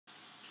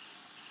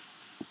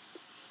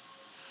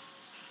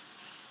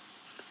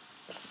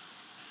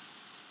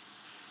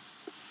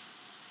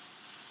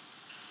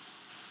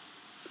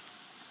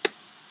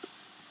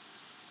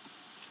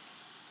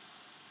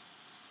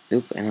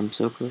Oop, and I'm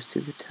so close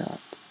to the top.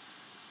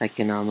 I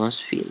can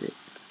almost feel it.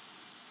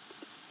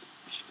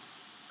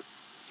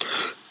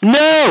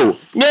 No!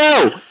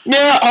 No!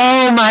 No!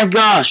 Oh my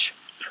gosh!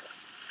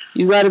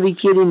 You gotta be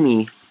kidding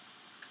me.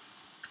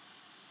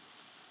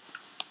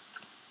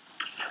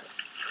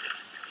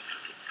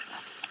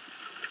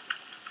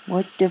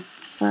 What the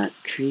fuck,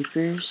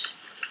 creepers?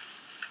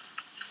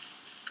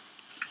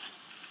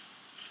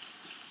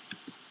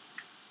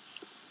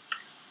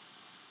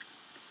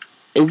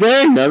 Is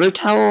there another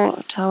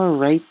tower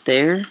right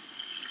there?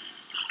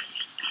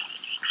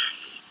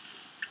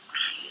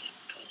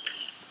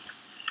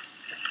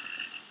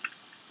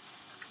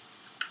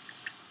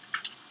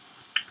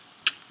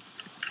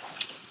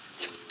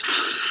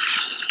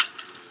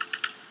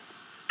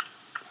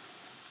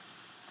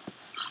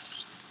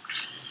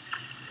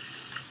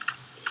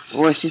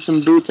 Oh, I see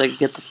some boots. I can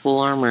get the full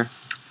armor.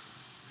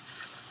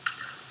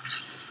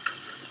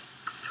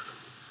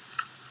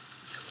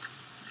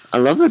 I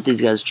love that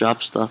these guys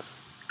drop stuff.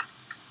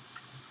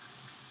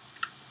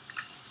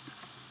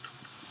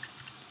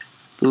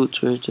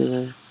 Boots, where's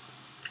the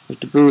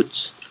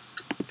boots?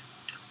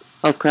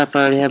 Oh crap, I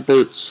already have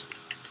boots.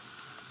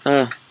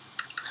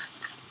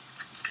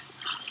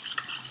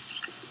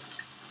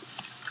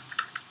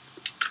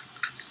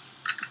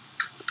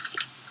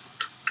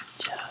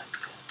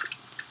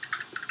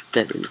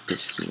 That really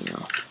pisses me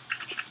off.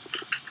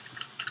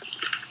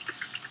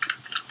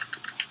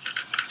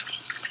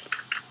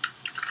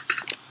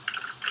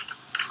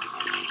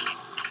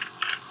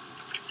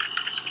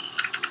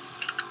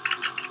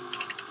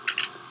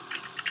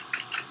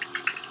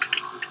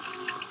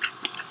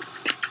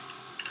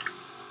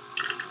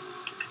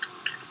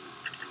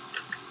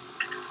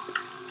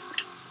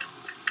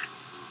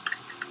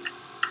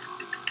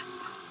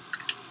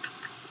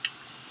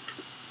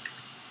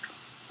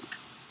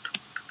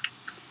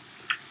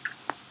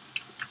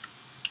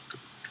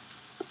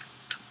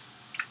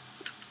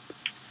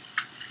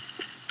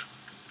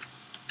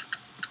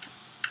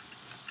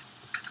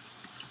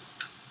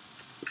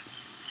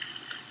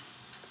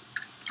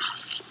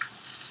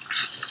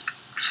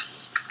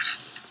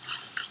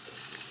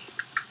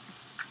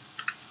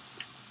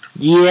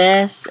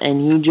 Yes,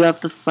 and you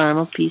dropped the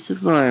final piece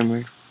of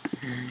armor.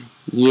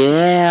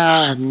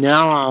 Yeah,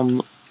 now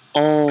I'm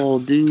all,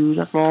 dude,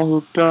 I'm all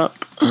hooked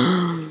up.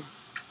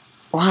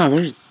 Wow,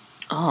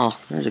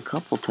 there's a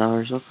couple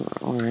towers. Okay,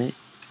 alright.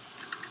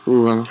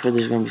 Ooh, I'm afraid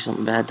there's gonna be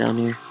something bad down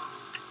here.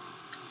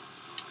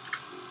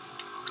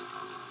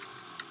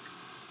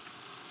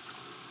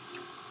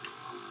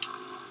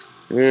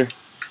 Here.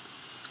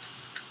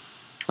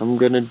 I'm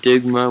gonna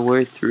dig my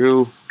way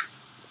through.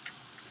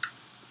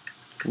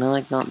 Can I,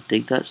 like, not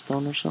dig that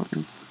stone or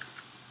something?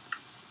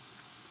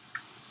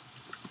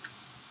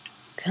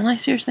 Can I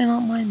seriously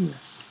not mine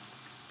this?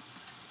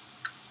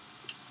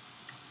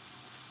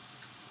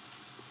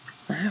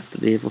 I have to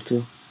be able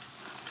to.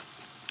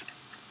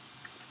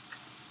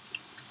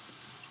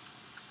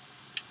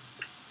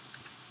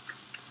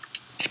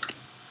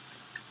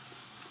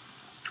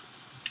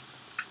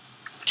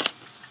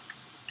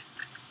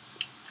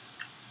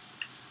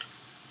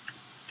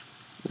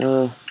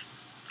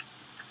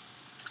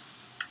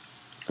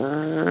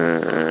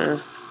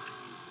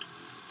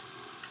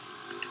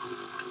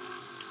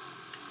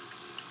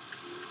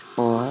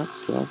 Oh, that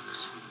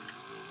sucks.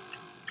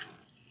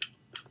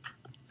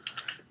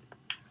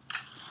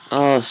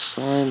 Oh,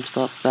 slime,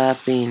 stop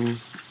fapping.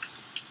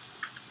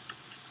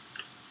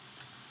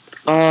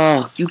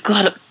 Oh, you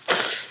gotta...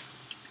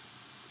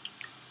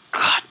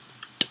 God.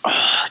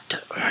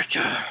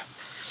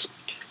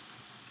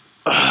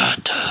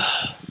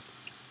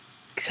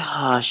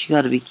 Gosh, you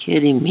gotta be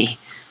kidding me.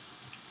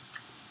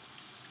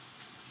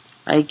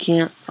 I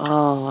can't...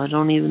 Oh, I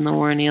don't even know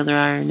where any other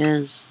iron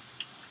is.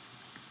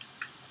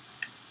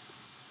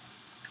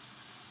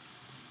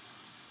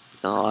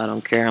 Oh, I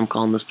don't care. I'm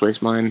calling this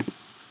place mine.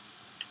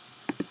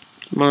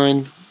 It's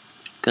mine.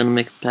 Gonna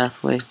make a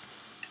pathway.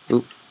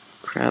 Oop,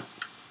 crap.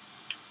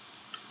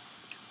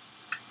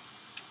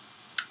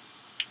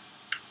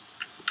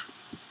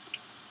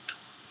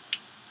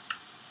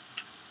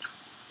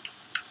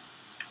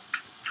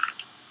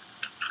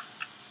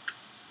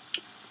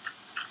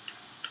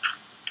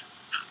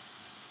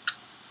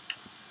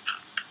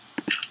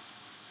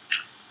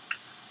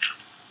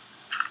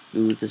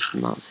 Ooh, this is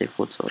not safe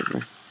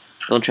whatsoever.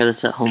 Don't try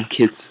this at home,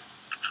 kids.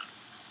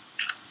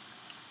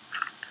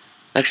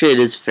 Actually, it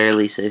is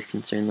fairly safe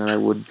considering that I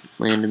would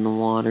land in the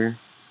water.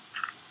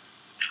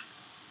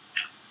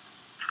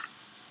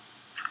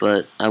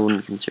 But I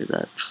wouldn't consider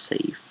that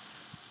safe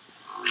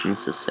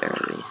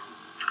necessarily.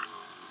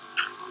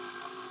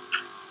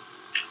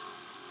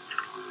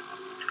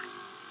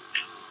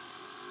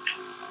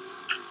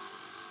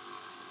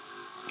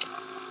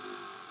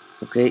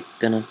 Okay,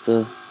 gonna have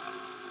to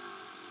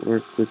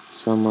work with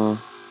some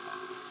of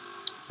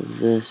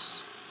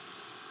this.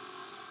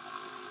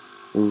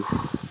 Ooh.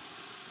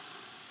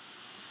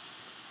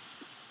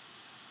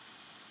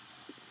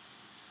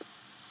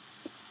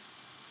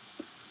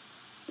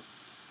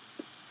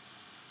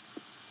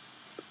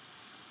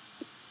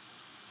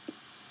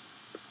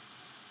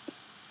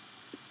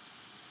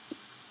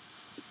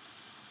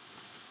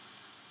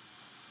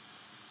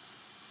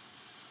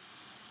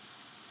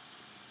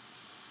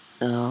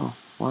 Oh,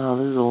 wow,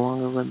 this is a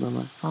longer wood than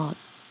I thought.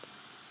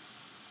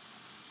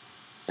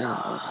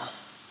 Oh.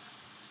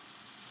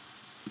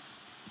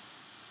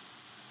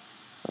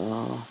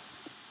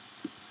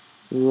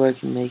 Ooh, I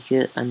can make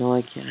it. I know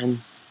I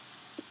can.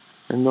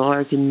 I know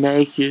I can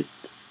make it.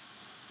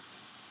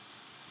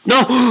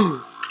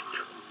 No!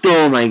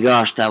 Oh my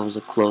gosh, that was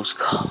a close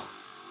call.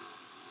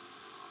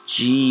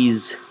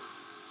 Jeez.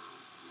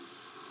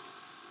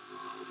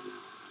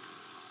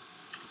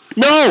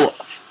 No!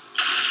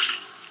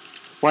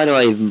 Why do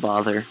I even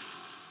bother?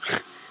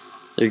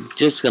 They're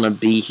just gonna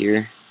be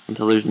here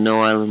until there's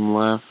no island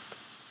left.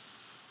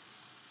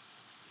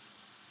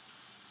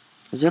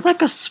 Is there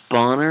like a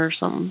spawner or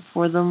something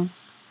for them?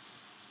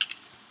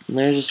 And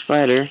there's a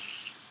spider.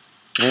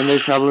 And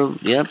there's probably...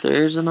 Yep,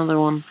 there's another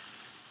one.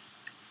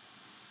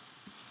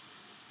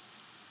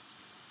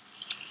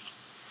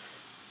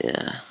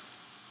 Yeah.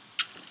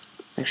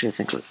 Actually, I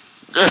think... Good.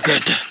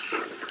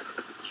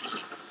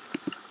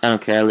 I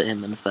don't care, I lit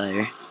him in the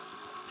fire.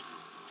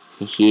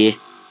 Yeah.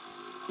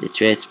 That's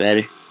right,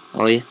 spider.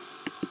 Oh, yeah?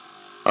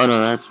 Oh,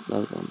 no, that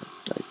was one that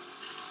died.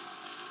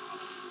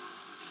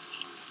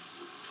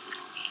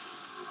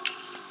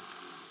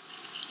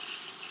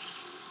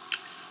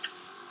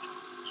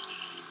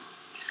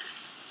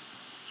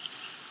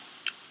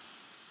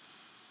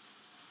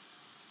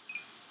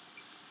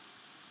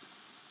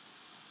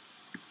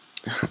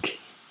 Okay.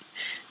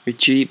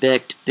 Retreat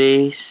back to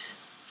base.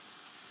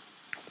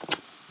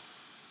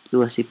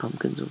 Ooh, I see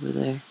pumpkins over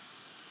there.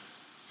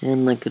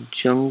 And like a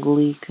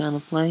jungly kind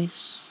of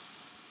place.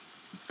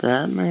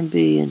 That might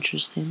be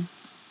interesting.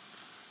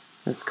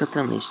 Let's cut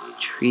down these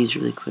trees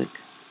really quick.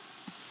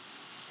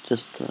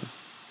 Just to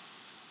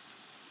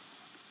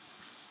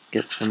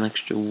get some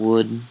extra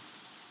wood in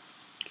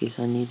case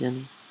I need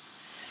any.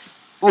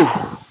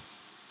 Ooh.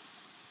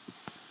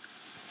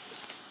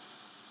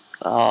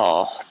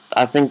 Oh,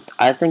 I think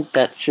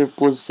that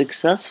trip was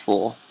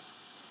successful.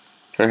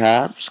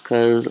 Perhaps,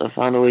 because I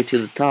found a way to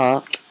the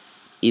top,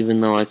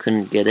 even though I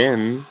couldn't get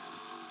in.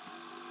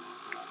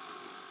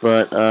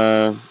 But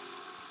that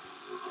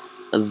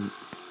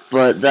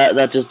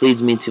just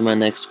leads me to my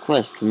next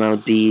quest, and that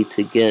would be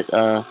to get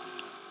a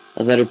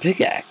better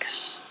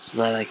pickaxe, so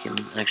that I can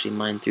actually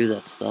mine through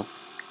that stuff.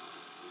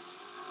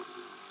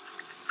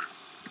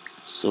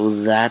 So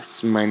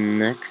that's my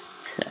next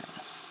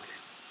task.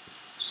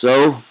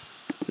 So,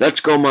 let's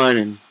go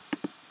mining.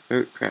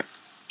 Oh, crap.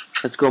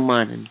 Let's go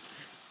mining.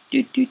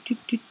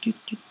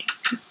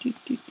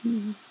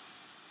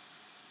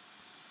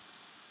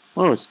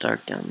 Whoa, it's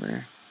dark down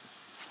there.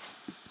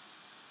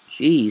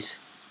 Jeez.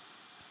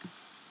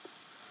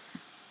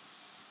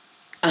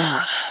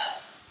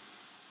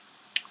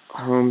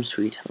 Home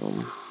sweet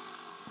home.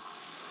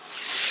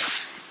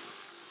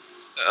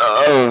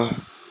 Oh,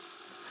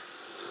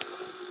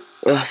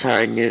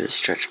 sorry, I needed to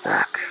stretch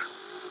back.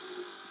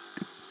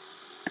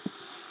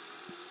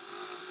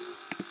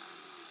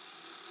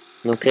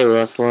 Okay, well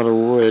that's a lot of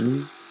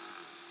wood.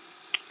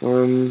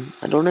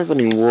 I don't have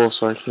any wool,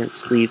 so I can't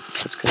sleep.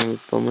 That's kind of a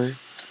bummer.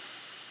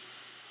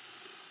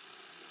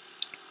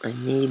 I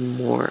need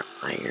more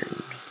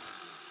iron.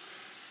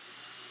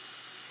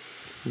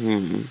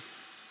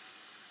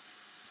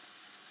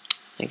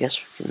 I guess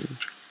we can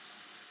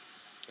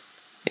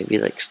maybe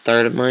like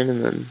start a mine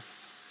and then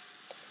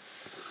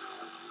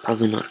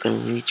probably not gonna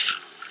reach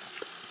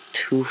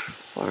too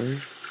far.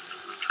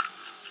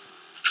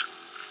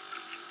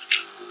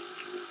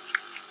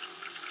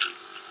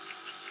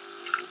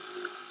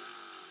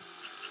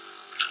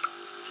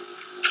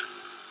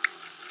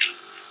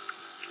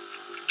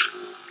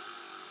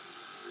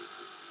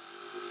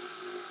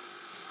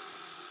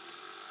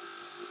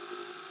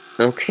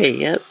 Okay,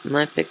 yep,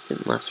 my pick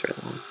didn't last very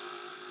long.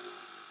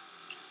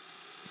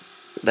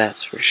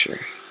 That's for sure.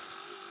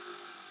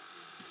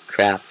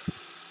 Crap.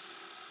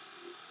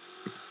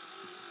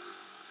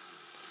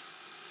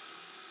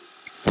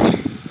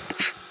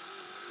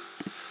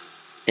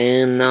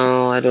 And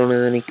now I don't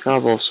have any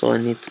cobble, so I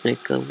need to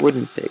make a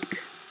wooden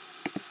pick.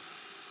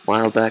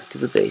 Wow, back to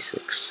the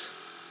basics.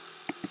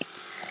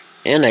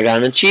 And I got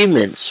an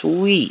achievement,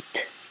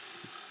 sweet.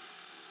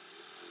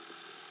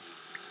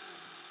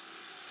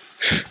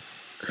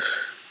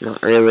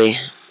 Not really,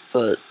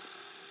 but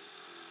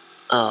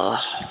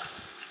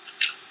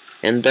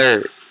and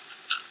dirt,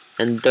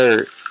 and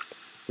dirt,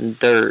 and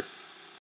dirt.